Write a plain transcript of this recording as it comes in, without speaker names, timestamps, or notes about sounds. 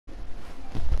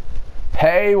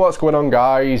Hey, what's going on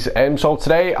guys? So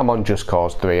today I'm on Just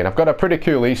Cause 3 and I've got a pretty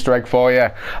cool Easter egg for you.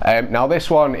 Now this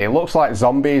one, it looks like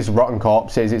zombies, rotten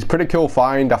corpses. It's a pretty cool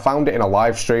find. I found it in a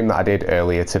live stream that I did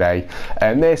earlier today.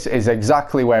 And this is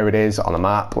exactly where it is on the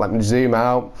map. Let me zoom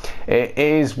out. It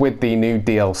is with the new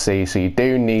DLC, so you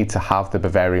do need to have the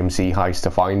Bavarium sea heist to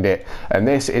find it. And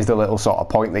this is the little sort of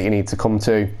point that you need to come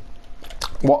to.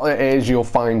 What it is, you'll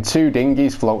find two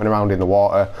dinghies floating around in the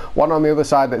water, one on the other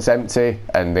side that's empty,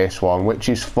 and this one which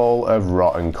is full of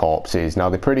rotten corpses. Now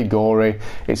they're pretty gory.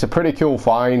 It's a pretty cool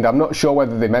find. I'm not sure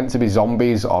whether they're meant to be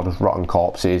zombies or just rotten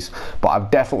corpses, but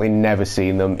I've definitely never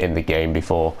seen them in the game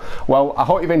before. Well, I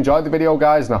hope you've enjoyed the video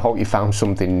guys, and I hope you found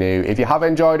something new. If you have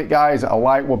enjoyed it guys, a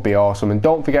like would be awesome, and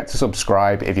don't forget to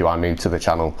subscribe if you are new to the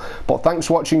channel. But thanks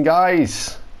for watching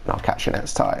guys, and I'll catch you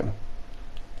next time.